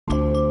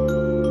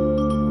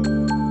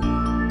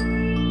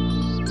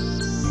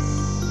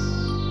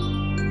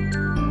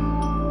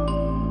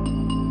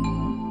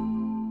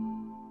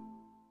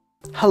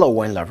Hello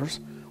wine lovers!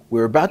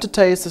 We're about to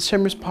taste the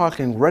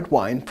semi-sparkling red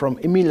wine from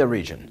Emilia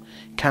region,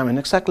 coming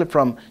exactly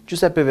from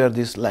Giuseppe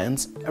Verdi's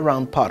lands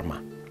around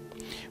Parma.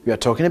 We are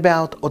talking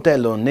about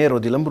Otello Nero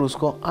di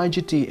Lambrusco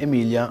IGT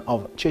Emilia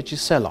of Ceci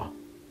cellar.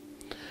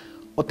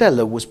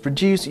 Otello was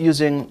produced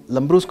using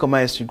Lambrusco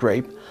Maestri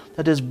grape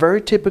that is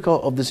very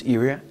typical of this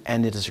area,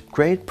 and it is a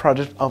great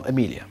product of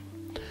Emilia.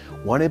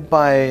 Wanted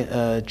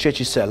by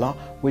Ceci cellar,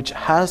 which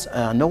has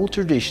an old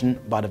tradition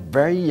but a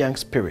very young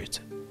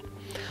spirit.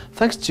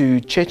 Thanks to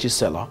Ceci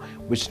cellar,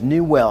 which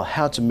knew well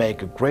how to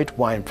make a great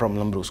wine from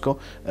Lambrusco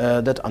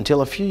that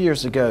until a few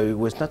years ago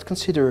was not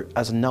considered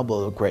as a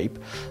noble grape,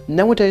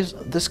 nowadays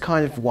this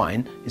kind of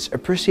wine is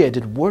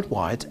appreciated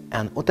worldwide,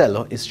 and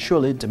Otello is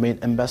surely the main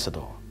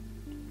ambassador.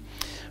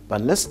 But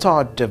let's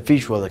start the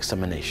visual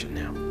examination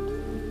now.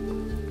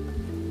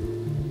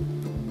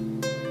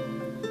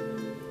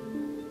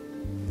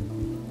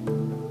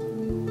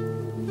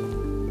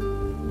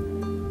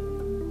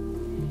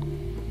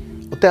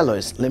 Otello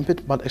is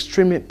limpid but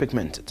extremely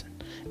pigmented,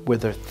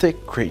 with a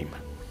thick cream.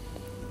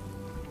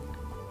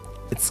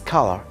 Its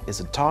color is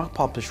a dark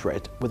purplish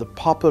red with a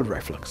purple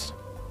reflex.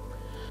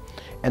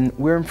 And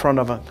we're in front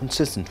of a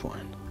consistent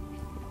wine.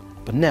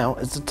 But now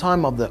it's the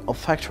time of the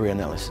olfactory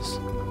analysis.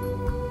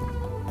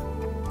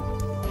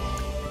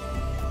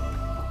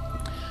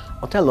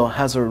 Otello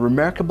has a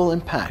remarkable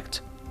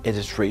impact. It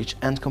is rich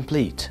and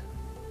complete.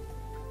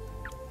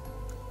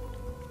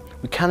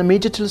 We can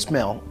immediately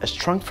smell a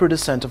strong fruity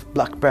scent of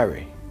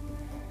blackberry,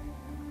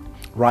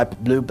 ripe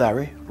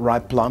blueberry,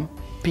 ripe plum,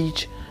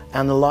 peach,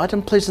 and a light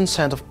and pleasant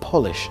scent of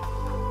polish.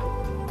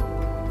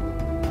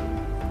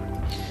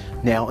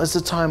 Now is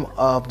the time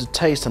of the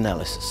taste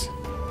analysis.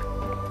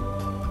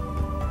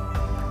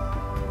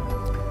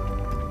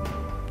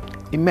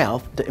 In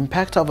mouth, the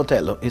impact of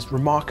Otello is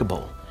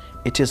remarkable.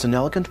 It is an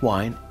elegant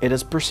wine, it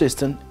is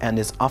persistent, and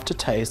its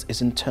aftertaste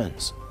is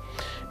intense.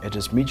 It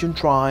is medium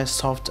dry,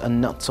 soft and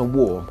not so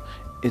warm.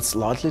 It's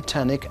lightly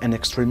tannic and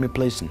extremely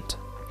pleasant.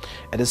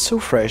 It is so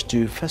fresh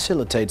to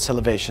facilitate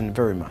salivation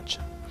very much.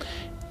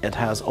 It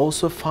has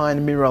also a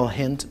fine mineral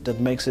hint that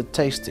makes it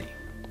tasty.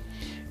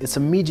 It's a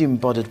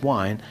medium-bodied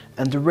wine,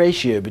 and the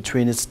ratio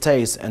between its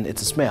taste and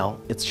its smell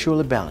is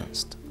surely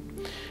balanced.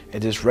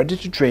 It is ready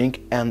to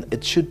drink, and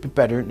it should be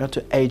better not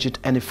to age it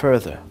any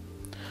further.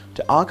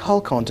 The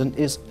alcohol content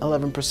is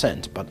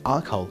 11%, but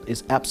alcohol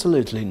is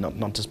absolutely not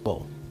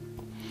noticeable.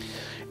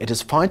 It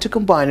is fine to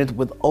combine it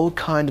with all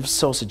kinds of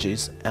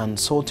sausages and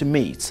salty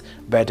meats,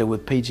 better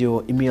with Video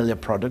Emilia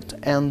product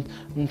and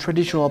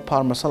traditional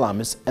Parma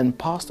salamis and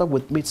pasta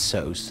with meat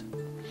sauce.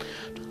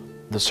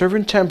 The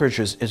serving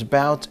temperature is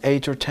about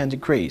 8 or 10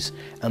 degrees,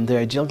 and the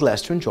ideal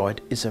glass to enjoy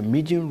it is a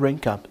medium ring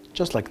cup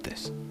just like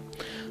this.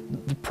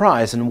 The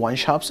price in wine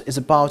shops is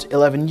about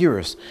 11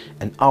 euros,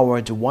 and our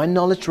wine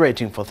knowledge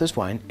rating for this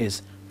wine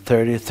is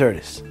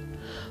 30/30.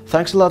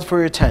 Thanks a lot for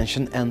your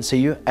attention, and see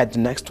you at the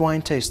next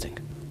wine tasting.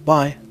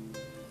 Bye!